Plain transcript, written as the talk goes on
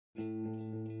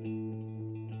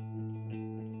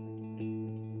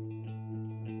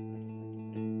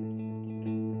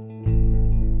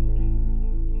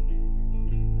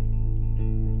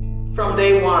From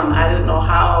day one, I didn't know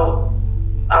how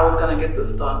I was going to get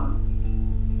this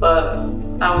done, but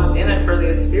I was in it for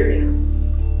the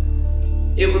experience.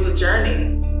 It was a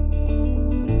journey.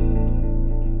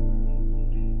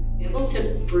 Able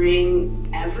to bring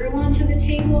everyone to the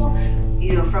table,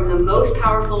 you know, from the most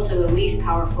powerful to the least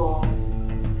powerful,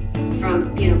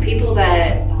 from, you know, people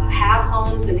that have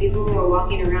homes and people who are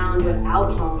walking around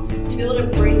without homes, to be able to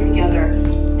bring together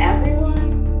everyone,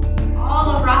 all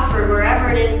of Rockford, wherever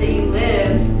it is that you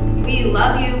live. We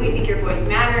love you, we think your voice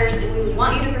matters, and we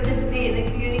want you to participate in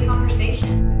the community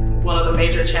conversation. One of the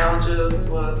major challenges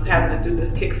was having to do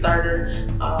this Kickstarter.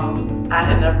 I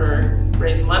had never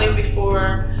raised money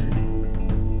before,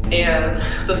 and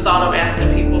the thought of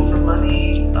asking people for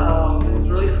money was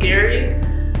really scary.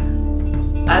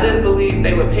 I didn't believe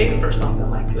they would pay for something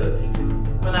like this.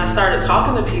 When I started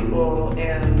talking to people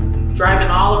and driving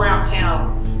all around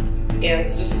town and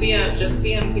just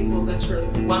seeing people's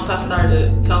interests, once I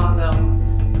started telling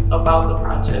them about the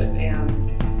project and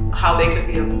how they could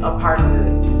be a part of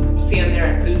it, seeing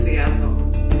their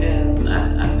enthusiasm, and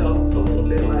I felt a little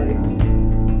bit like,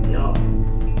 you know,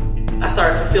 I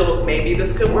started to feel maybe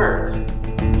this could work.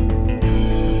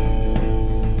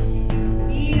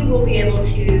 We will be able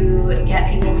to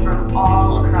get people from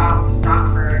all across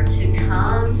Rockford to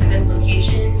come to this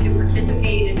location to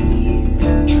participate in these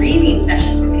dreaming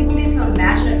sessions where people get to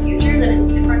imagine a future that is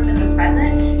different than the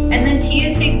present. And then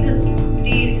Tia takes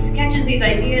these sketches, these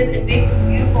ideas, and makes this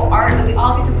beautiful art that we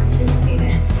all get to participate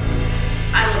in.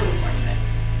 I'm looking forward to it.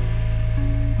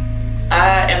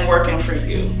 I am working for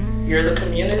you. You're the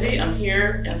community. I'm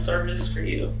here in service for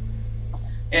you.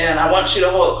 And I want you to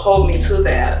hold me to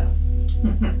that.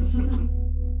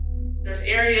 There's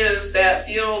areas that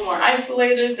feel more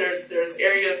isolated. There's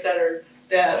areas that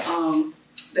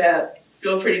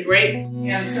feel pretty great.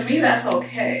 And to me, that's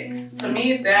okay. To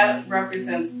me, that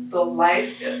represents the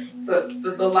life,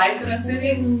 the life in the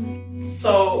city.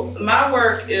 So my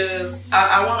work is,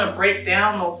 I want to break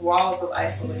down those walls of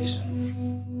isolation.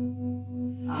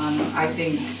 I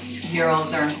think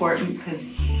murals are important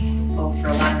because, well, for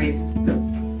a lot of reasons.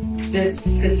 This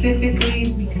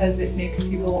specifically because it makes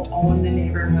people own the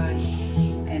neighborhood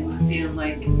and feel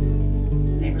like the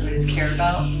neighborhood is cared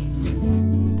about.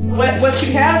 What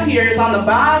you have here is on the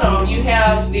bottom, you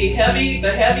have the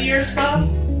heavier stuff,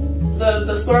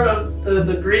 the sort of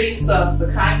the gritty stuff, the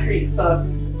concrete stuff,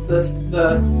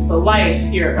 the life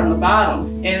here on the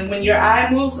bottom. And when your eye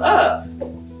moves up,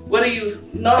 what do you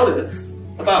notice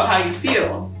about how you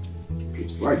feel?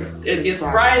 It's brighter. It's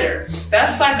brighter.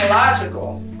 That's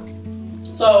psychological.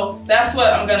 So that's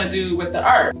what I'm gonna do with the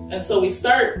art. And so we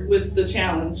start with the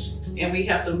challenge and we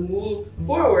have to move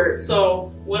forward.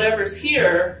 So whatever's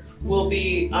here will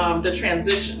be the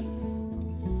transition.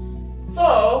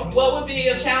 So what would be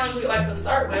a challenge we'd like to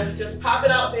start with? Just pop it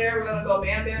out there. We're gonna go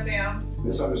bam, bam, bam.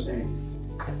 Misunderstanding.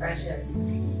 Prejudice.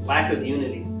 Lack of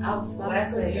unity. I was about to Lack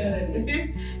of say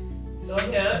unity. Go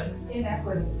ahead.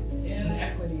 inequity.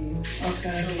 Inequity.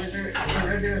 Okay. The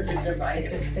river is a divide.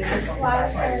 It's a physical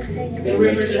The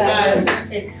river divides.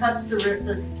 It cuts the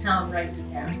town right to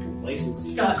half.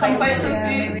 Complacency.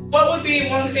 Complacency. What would be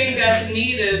one thing that's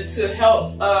needed to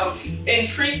help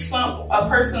increase a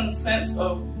person's sense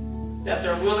of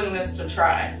their willingness to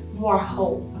try? More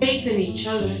hope. Faith in each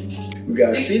other. We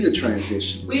gotta see the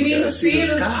transition. We need to see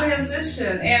the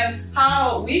transition and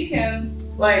how we can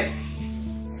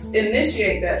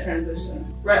initiate that transition.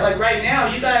 Right, like right now,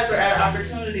 you guys are at an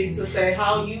opportunity to say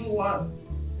how you want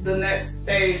the next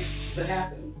phase to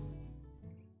happen.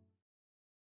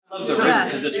 I love the route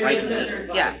because it's right there.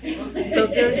 Yeah. So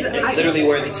It's literally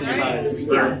where the two sides,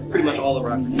 or pretty much all of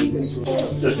Rockford meets.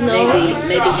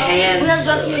 Maybe hands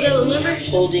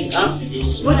holding up.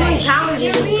 We're doing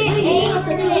challenges.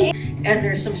 And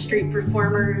there's some street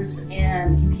performers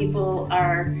and people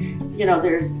are, you know,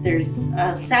 there's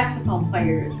saxophone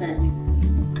players and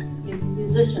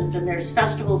musicians and there's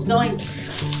festivals going.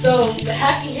 So the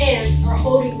happy hands are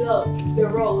holding up the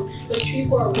road so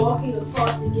people are walking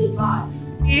across to get by.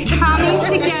 we're coming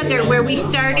together where we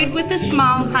started with a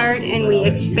small heart and we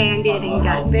expanded and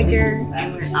got bigger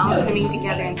and we're all coming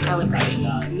together in celebration.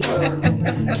 That's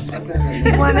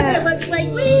what it looks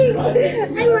like. Wait,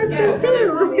 I want some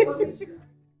too.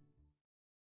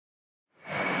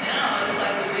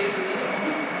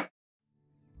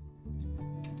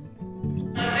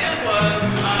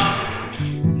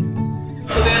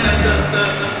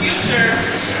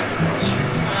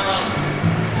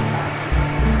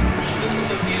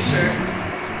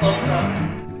 Close up.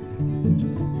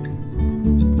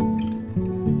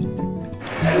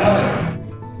 I love it.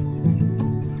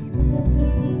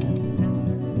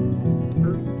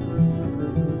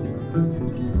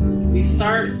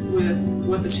 start with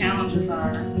what the challenges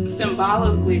are,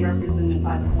 symbolically represented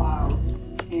by the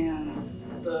clouds and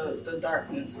the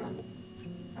darkness.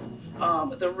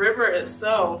 The river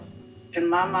itself, in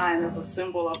my mind, is a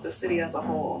symbol of the city as a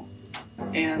whole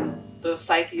and the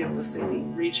psyche of the city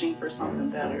reaching for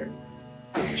something better.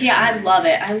 Yeah, I love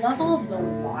it. I love all of the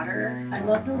water. I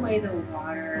love the way the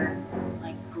water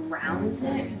like grounds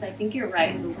it, because I think you're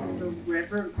right. The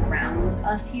river grounds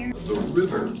us here. The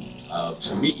river,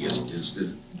 to me,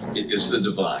 is the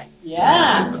divine.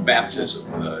 Yeah. The baptism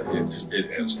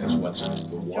is what's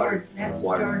the water. That's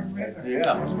water. Jordan River.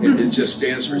 Yeah, it just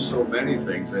stands for so many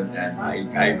things, and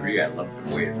I agree. I love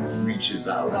the way it reaches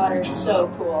out. Water's so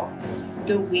cool.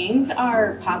 The wings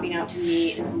are popping out to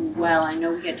me as well. I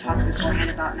know we had talked beforehand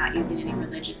about not using any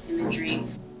religious imagery.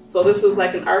 So this is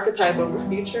like an archetype of the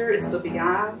future. It's the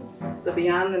beyond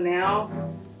the now.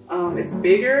 It's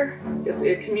bigger.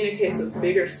 It communicates its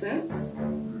bigger sense,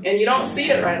 and you don't see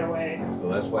it right away. So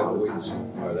that's why the wings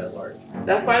are that large.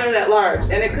 That's why they're that large,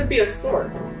 and it could be a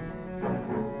stork.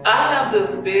 I have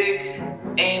this big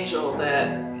angel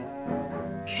that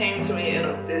came to me in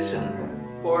a vision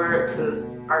for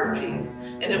this art piece,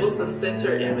 and it was the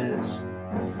center image.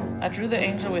 I drew the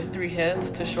angel with 3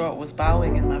 heads to show it was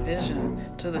bowing in my vision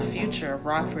to the future of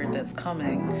Rockford that's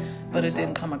coming, but it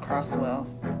didn't come across well.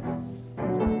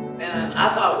 And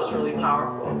I thought it was really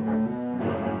powerful.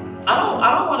 I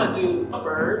don't want to do a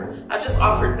bird. I just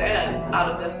offered that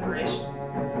out of desperation,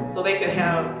 so they could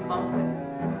have something.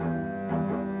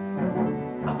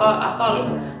 I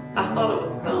thought it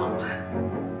was dumb.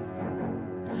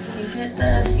 I think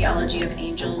that the theology of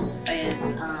angels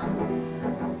is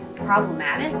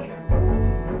problematic.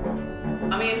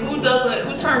 I mean, who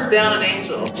turns down an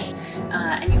angel?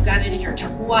 And you've got it in here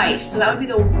twice, so that would be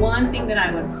the one thing that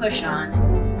I would push on.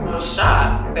 I was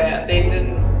shocked that they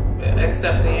didn't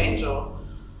accept the angel.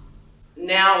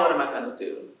 Now what am I going to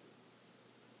do?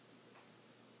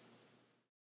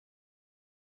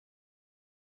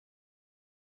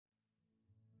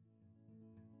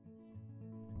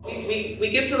 We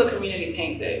get to the community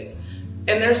paint days,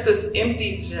 and there's this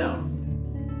empty gym.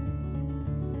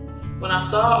 When I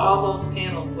saw all those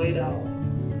panels laid out,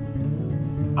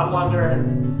 I'm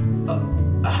wondering,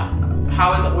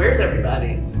 where's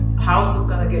everybody? How is this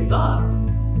going to get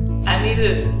done? I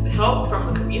needed help from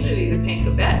the community to paint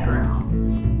the background.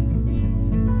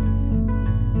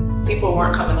 People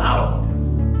weren't coming out.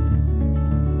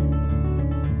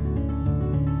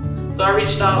 So I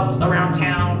reached out around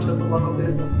town to some local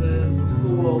businesses, some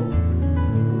schools,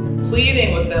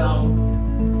 pleading with them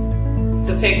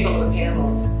to take some of the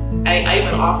panels. I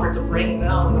even offered to bring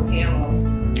them the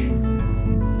panels.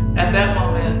 At that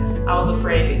moment, I was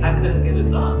afraid I couldn't get it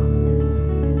done.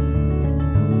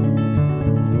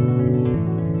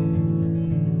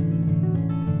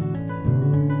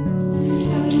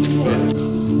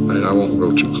 And I won't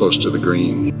go too close to the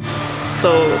green.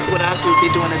 So what I be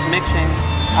doing is mixing.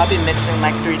 I'll be mixing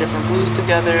like 3 different blues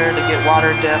together to get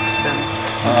water depth and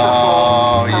some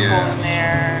purple, in there.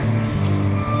 Yeah.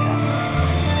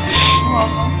 You're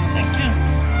welcome. Thank you.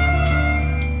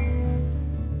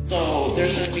 So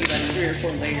there's going to be like 3 or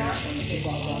 4 layers when this is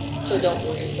all done. So don't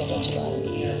worry so much about it.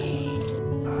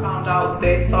 I found out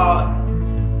they thought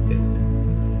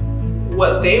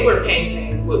what they were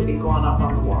painting would be going up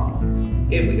on the wall.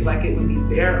 It would be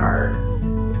their art.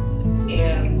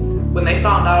 And when they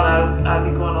found out I'd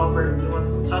be going over and doing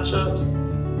some touch-ups,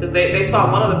 because they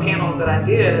saw one of the panels that I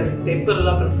did, and they put it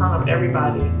up in front of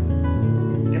everybody,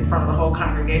 in front of the whole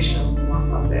congregation one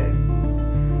Sunday.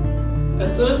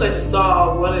 As soon as they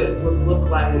saw what it would look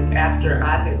like after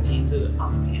I had painted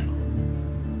on the panels,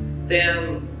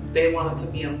 then they wanted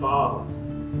to be involved.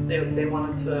 They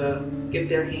wanted to get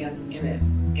their hands in it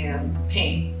and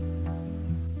paint.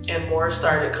 And more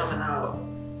started coming out,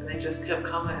 and they just kept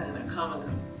coming and coming.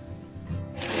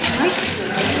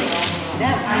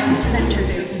 That I'm centered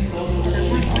instead of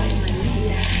like my knee.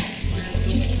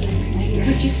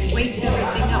 It just wakes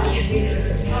everything up.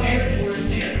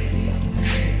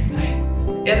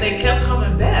 And they kept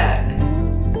coming back.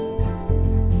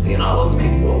 Seeing all those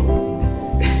people,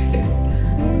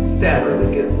 that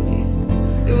really gets me.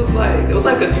 It was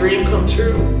like a dream come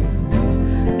true.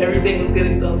 Everything was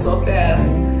getting done so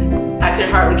fast, I could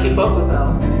hardly keep up with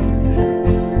them.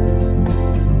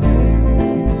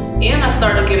 And I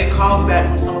started getting calls back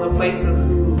from some of the places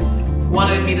who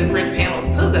wanted me to bring panels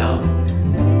to them.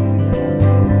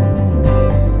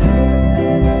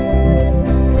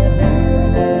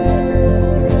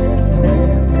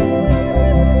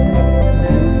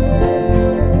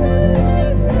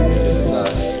 This is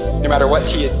no matter what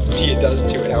Tia does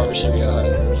to it, however she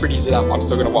pretties it up, I'm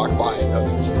still gonna walk by and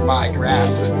know this is my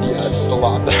grass. It's the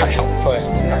lawn that I helped plant.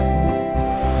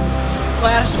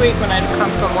 Last week when I'd come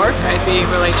from work, I'd be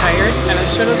really tired, and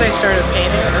as soon as I started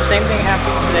painting, and the same thing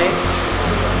happened today,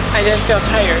 I didn't feel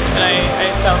tired, and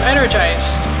I felt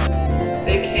energized.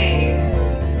 They came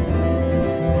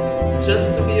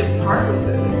just to be a part of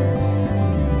it.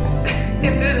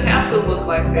 It didn't have to look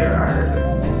like their art.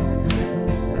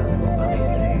 That's the funny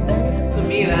thing. To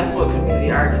me, that's what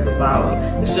community art is about.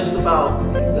 It's just about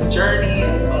the journey,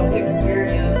 it's about the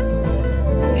experience,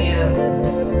 and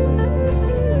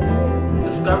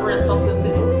discovering something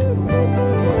new.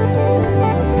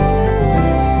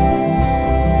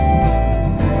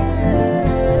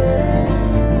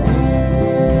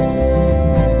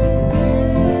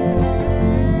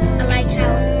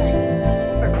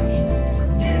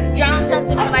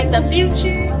 Something for like the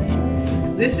future.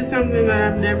 This is something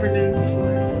that I've never done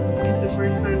before. It's the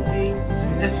first time thing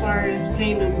as far as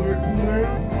painting a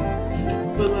mural.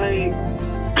 But like,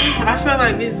 I feel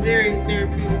like it's very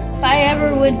therapeutic. If I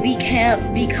ever would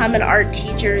become an art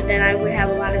teacher, then I would have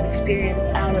a lot of experience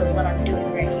out of what I'm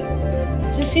doing right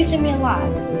here. It's teaching me a lot.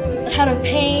 How to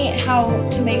paint, how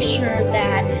to make sure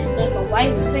that there's no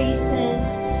white spaces,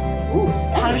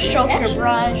 how to stroke your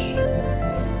brush.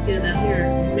 Get out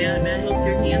here. May I help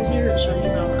your hands here and show you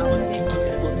how I would paint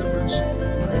with the brush?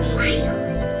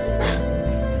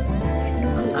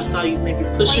 I saw you maybe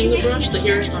pushing the brush. The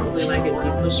hairs don't really like it when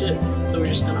you push it, so we're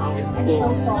just gonna always pull. I'm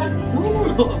so sorry.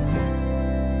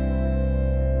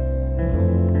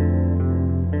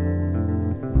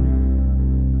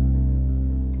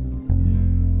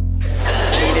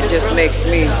 It just makes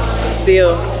me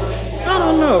feel, I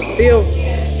don't know, feel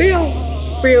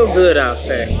good, I'll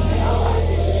say.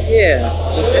 Yeah,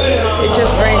 it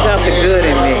just brings out the good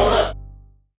in me.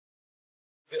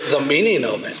 The meaning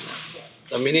of it.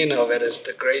 The meaning of it is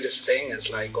the greatest thing. It's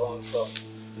like going from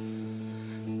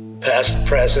past,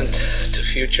 present to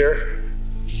future.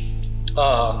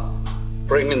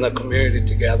 Bringing the community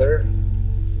together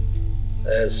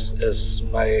is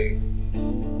my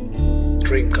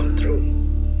dream come true.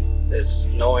 It's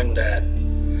knowing that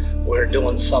we're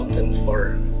doing something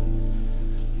for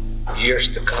years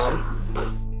to come.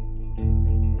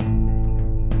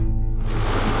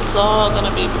 It's all going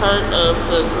to be part of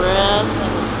the grass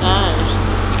and the sky.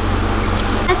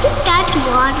 I think that's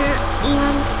water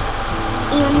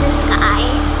and the sky,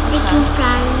 making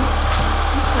friends.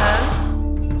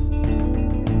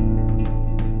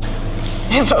 I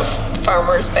have a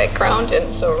farmer's background,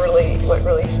 and so really what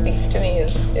really speaks to me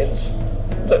is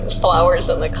the flowers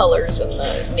and the colors and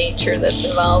the nature that's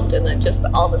involved, and then just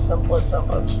all the symbolism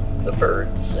of the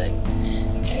birds and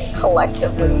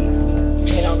collectively,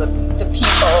 you know, the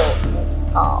people,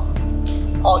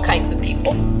 all kinds of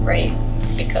people, right?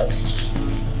 Because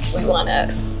we want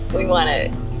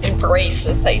to embrace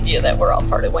this idea that we're all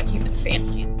part of one human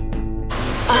family.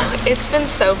 It's been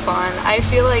so fun. I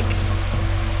feel like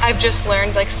I've just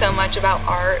learned like so much about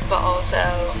art, but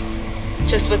also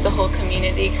just with the whole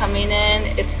community coming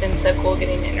in, it's been so cool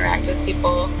getting to interact with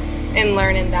people and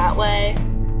learn in that way.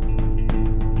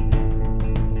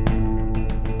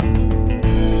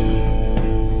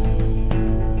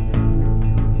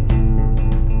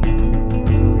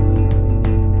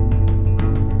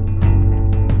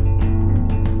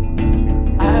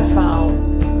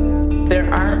 There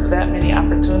aren't that many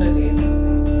opportunities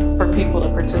for people to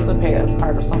participate as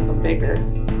part of something bigger.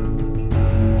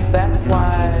 That's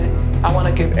why I want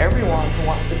to give everyone who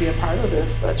wants to be a part of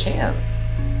this a chance.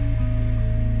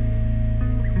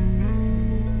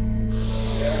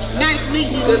 Nice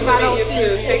meeting you. Good to meet you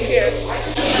too. Take care.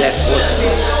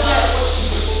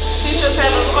 He's just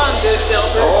having fun,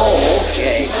 Delbert. Oh,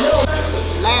 okay.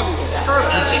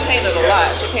 She painted a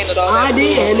lot. She painted all that. I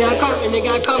did, and they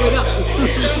got covered up.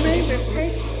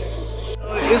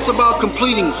 It's about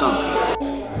completing something.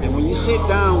 And when you sit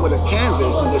down with a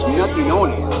canvas and there's nothing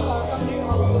on it,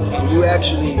 and you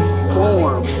actually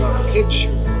form a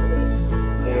picture,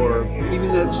 or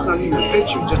even if it's not even a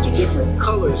picture, just the different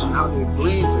colors and how they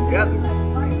blend together,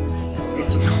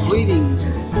 it's a completing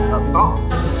a thought.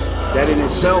 That in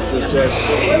itself is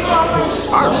just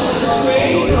art.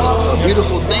 You know, it's a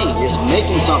beautiful thing. It's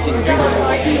making something beautiful,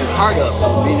 being part of it,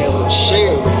 and being able to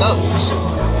share it with others.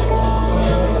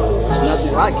 It's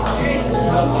nothing like it.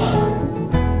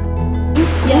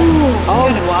 Yes. Oh,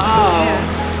 wow.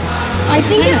 I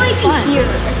think it might be here.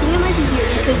 I think it might be here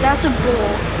because that's a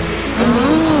bowl.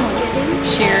 Oh.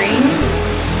 Sharing.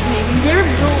 They're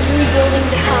rebuilding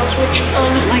the house, which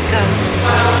like a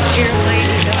dear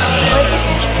lady.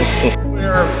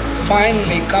 We're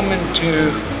finally coming to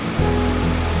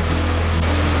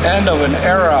the end of an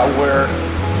era where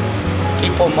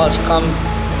people must come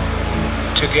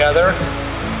together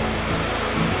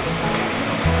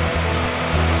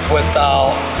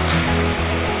without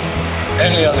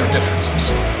any other differences.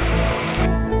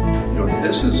 You know,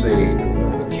 this is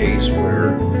a case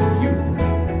where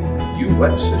you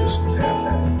let citizens have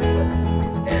that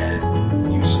input,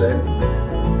 and you said,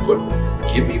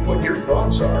 give me what your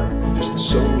thoughts are. Just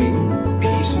so many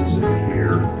pieces in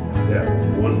here that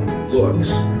one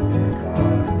looks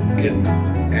can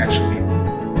actually,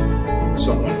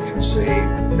 someone can say,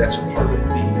 that's a part of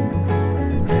me.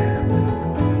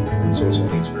 And so I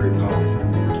think it's very powerful.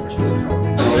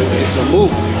 It's a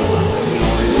movement, you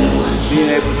know, and being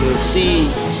able to see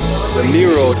the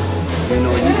mural, you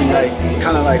know, you can like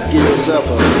kind of like give yourself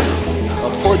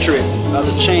a portrait of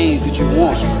the change that you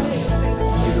want.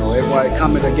 You know, everybody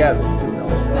coming together, you know,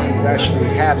 things actually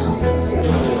happening,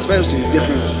 especially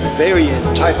different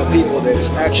variant type of people that's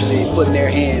actually putting their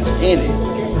hands in it.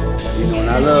 You know, and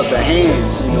I love the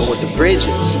hands, you know, with the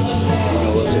bridges. You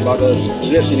know, it's about us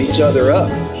lifting each other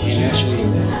up and actually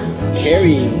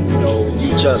carrying, you know,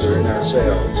 each other and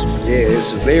ourselves. Yeah,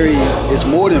 it's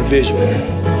more than visual.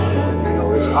 You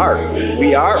know, it's art.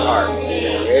 We are art. You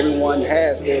know, everyone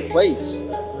has their place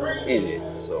in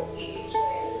it. So,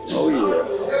 oh yeah.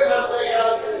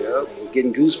 Yep, we're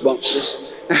getting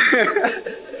goosebumps.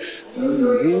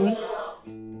 Mm-hmm.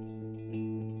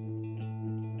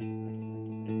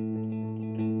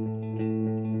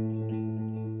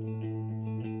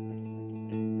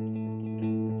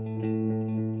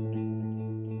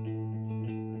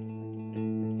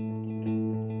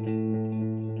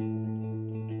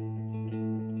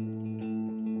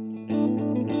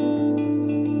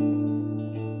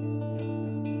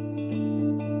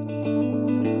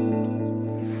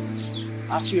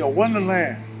 I see a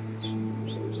wonderland.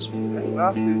 That's what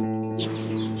I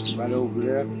see. Right over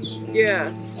there.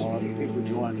 Yeah. All the people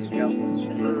joining together.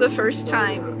 This is the first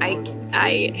time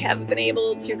I have been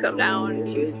able to come down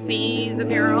to see the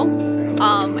mural,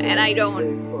 and I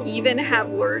don't even have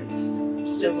words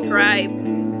to describe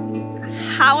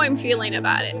how I'm feeling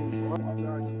about it.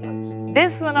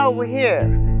 This one over here,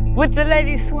 with the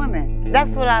lady swimming,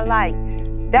 that's what I like.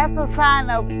 That's a sign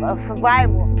of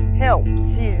survival. Help.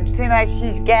 She seems like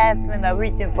she's gasping or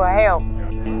reaching for help.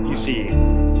 You see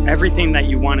everything that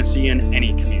you want to see in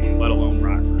any community, let alone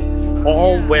Rockford.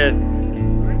 All with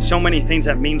so many things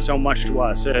that mean so much to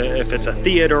us. If it's a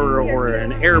theater or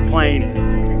an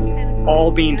airplane,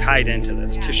 all being tied into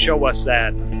this to show us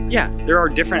that, yeah, there are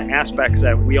different aspects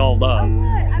that we all love,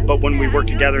 but when we work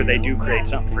together, they do create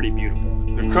something pretty beautiful.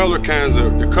 The color kinds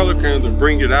of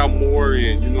bring it out more,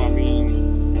 and you know what I mean.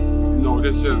 I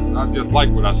just like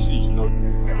what I see, you know.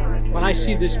 When I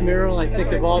see this mural, I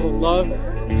think of all the love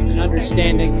and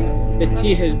understanding that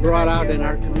T has brought out in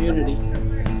our community.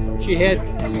 She had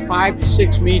 5 to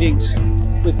 6 meetings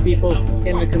with people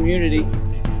in the community,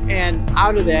 and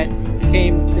out of that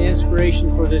came the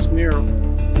inspiration for this mural.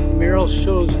 The mural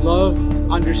shows love,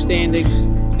 understanding,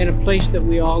 and a place that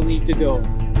we all need to go.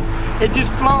 It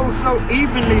just flows so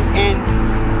evenly, and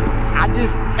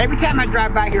every time I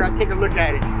drive by here, I take a look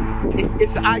at it.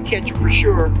 It's an eye catcher for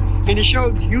sure, and it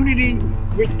shows unity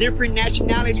with different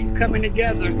nationalities coming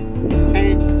together,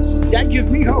 and that gives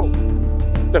me hope.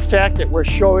 The fact that we're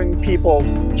showing people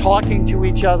talking to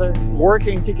each other,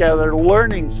 working together,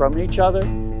 learning from each other.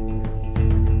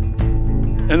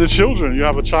 And the children, you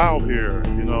have a child here,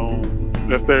 you know.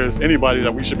 If there's anybody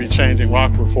that we should be changing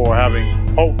Rockford for, having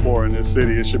hope for in this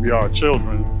city, it should be our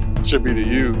children, it should be the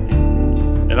youth.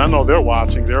 And I know they're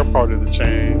watching, they're part of the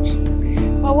change.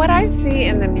 Well, what I see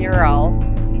in the mural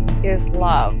is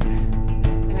love.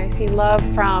 And I see love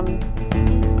from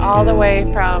all the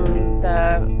way from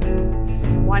the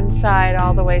one side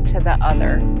all the way to the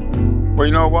other. Well,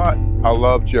 you know what? I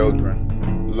love children,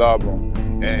 love them.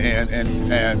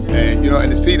 And you know,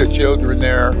 and to see the children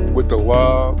there with the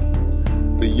love,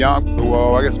 the young,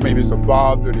 well, I guess maybe it's a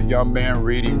father, the young man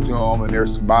reading to them and their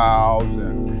smiles,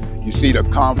 and you see the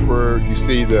comfort, you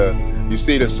see the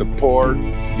support,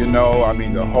 you know, I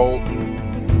mean, the hope.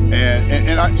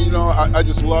 And I, you know, I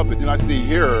just love it. And I see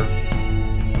here,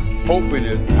 hoping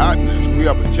is happiness. We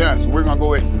have a chance. We're going to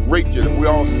go ahead and reach it if we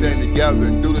all stand together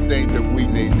and do the things that we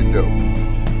need to do.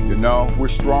 You know, we're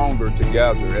stronger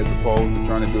together as opposed to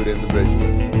trying to do it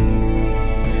individually.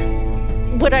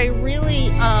 What I really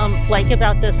like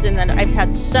about this, and that I've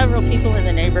had several people in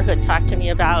the neighborhood talk to me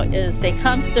about, is they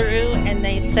come through and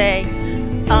they say,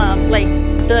 like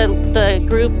the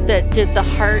group that did the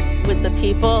heart with the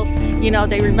people, you know,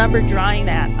 they remember drawing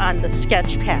that on the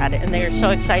sketch pad, and they're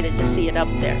so excited to see it up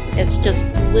there. It's just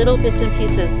little bits and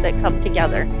pieces that come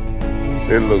together.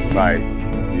 It looks nice,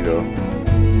 you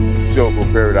know. shows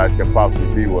what paradise can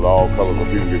possibly be when all colors of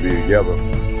people can be together.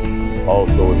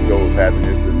 Also, it shows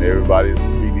happiness and everybody's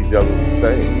treating each other the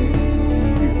same.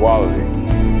 Equality.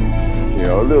 You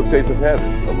know, a little taste of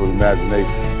heaven, of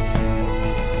imagination.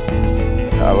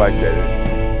 I like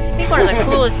that. I think one of the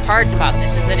coolest parts about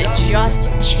this is that it just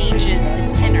changes the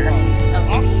tenor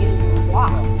of these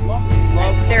blocks.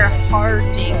 Like, there are hard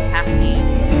things happening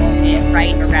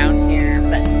right around here,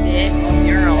 but this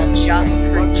mural just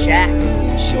projects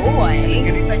joy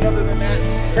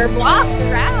for blocks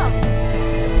around.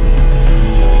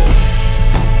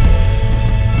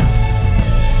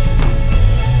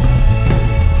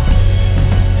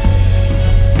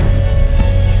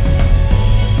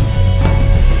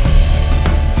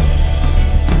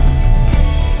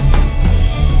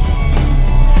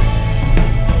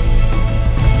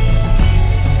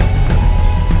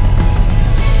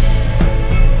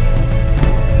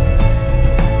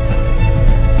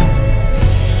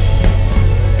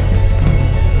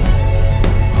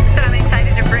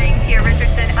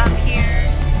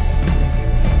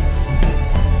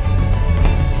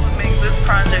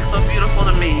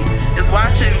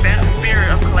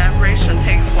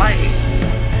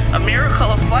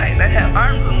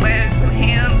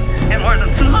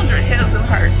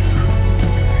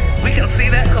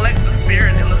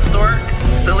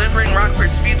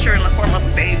 Rockford's future in the form of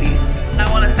a baby. I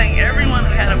want to thank everyone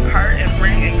who had a part in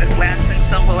bringing this lasting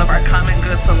symbol of our common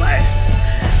good to life.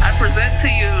 I present to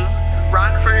you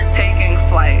Rockford taking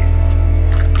flight.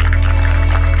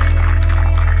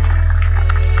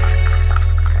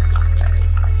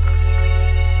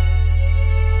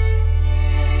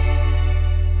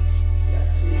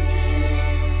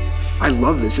 I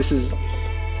love this. This is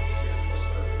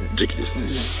ridiculous.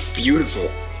 This is beautiful.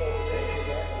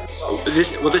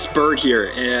 This bird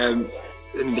here, I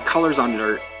mean, the colors on it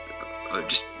are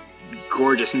just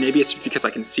gorgeous. And maybe it's because I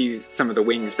can see some of the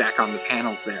wings back on the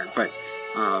panels there, but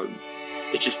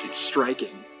it's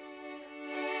striking.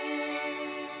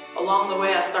 Along the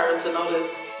way, I started to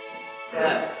notice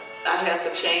that I had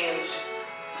to change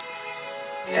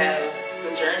as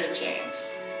the journey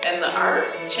changed. And the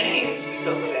art changed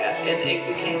because of that, and it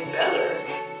became better.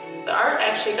 The art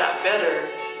actually got better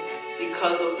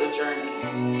because of the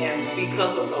journey and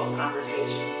because of those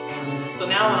conversations. So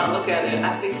now when I look at it,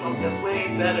 I see something way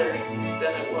better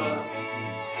than it was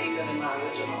even in my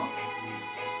original.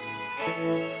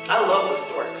 I love the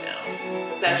stork now.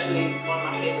 It's actually one of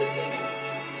my favorite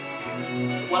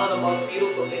things. One of the most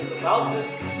beautiful things about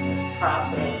this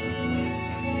process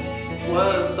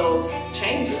was those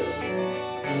changes.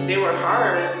 They were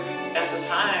hard at the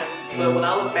time, but when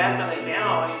I look back on it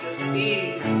now and just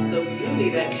see the beauty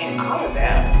that came out of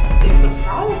that, it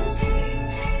surprises me.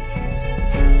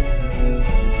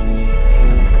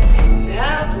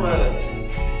 That's what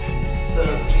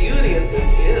the beauty of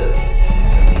this is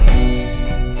to me.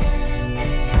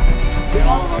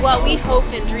 What we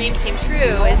hoped and dreamed came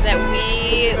true is that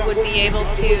we would be able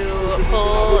to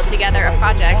pull together a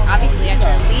project, obviously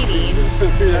after leading,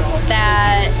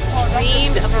 that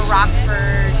dreamed of a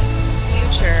Rockford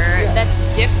future that's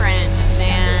different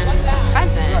than the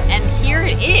present. And here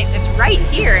it is. It's right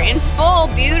here in full,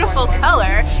 beautiful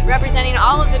color, representing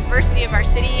all of the diversity of our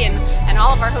city and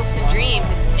all of our hopes and dreams.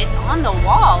 It's on the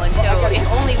wall, and so if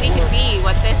only we could be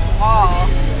what this wall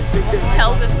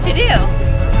tells us to do.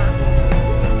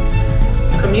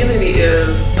 Community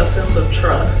is a sense of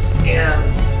trust and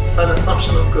an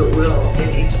assumption of goodwill in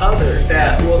each other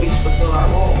that we'll each fulfill our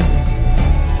roles.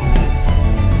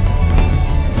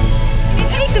 It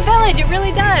takes a village, it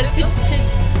really does.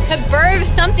 To birth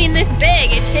something this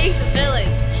big, it takes a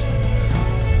village.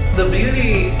 The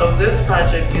beauty of this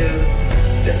project is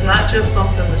it's not just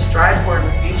something to strive for in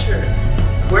the future.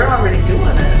 We're already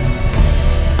doing it.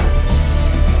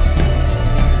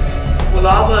 With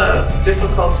all the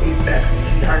difficulties that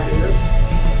community art is,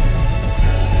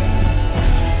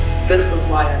 this is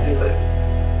why I do it.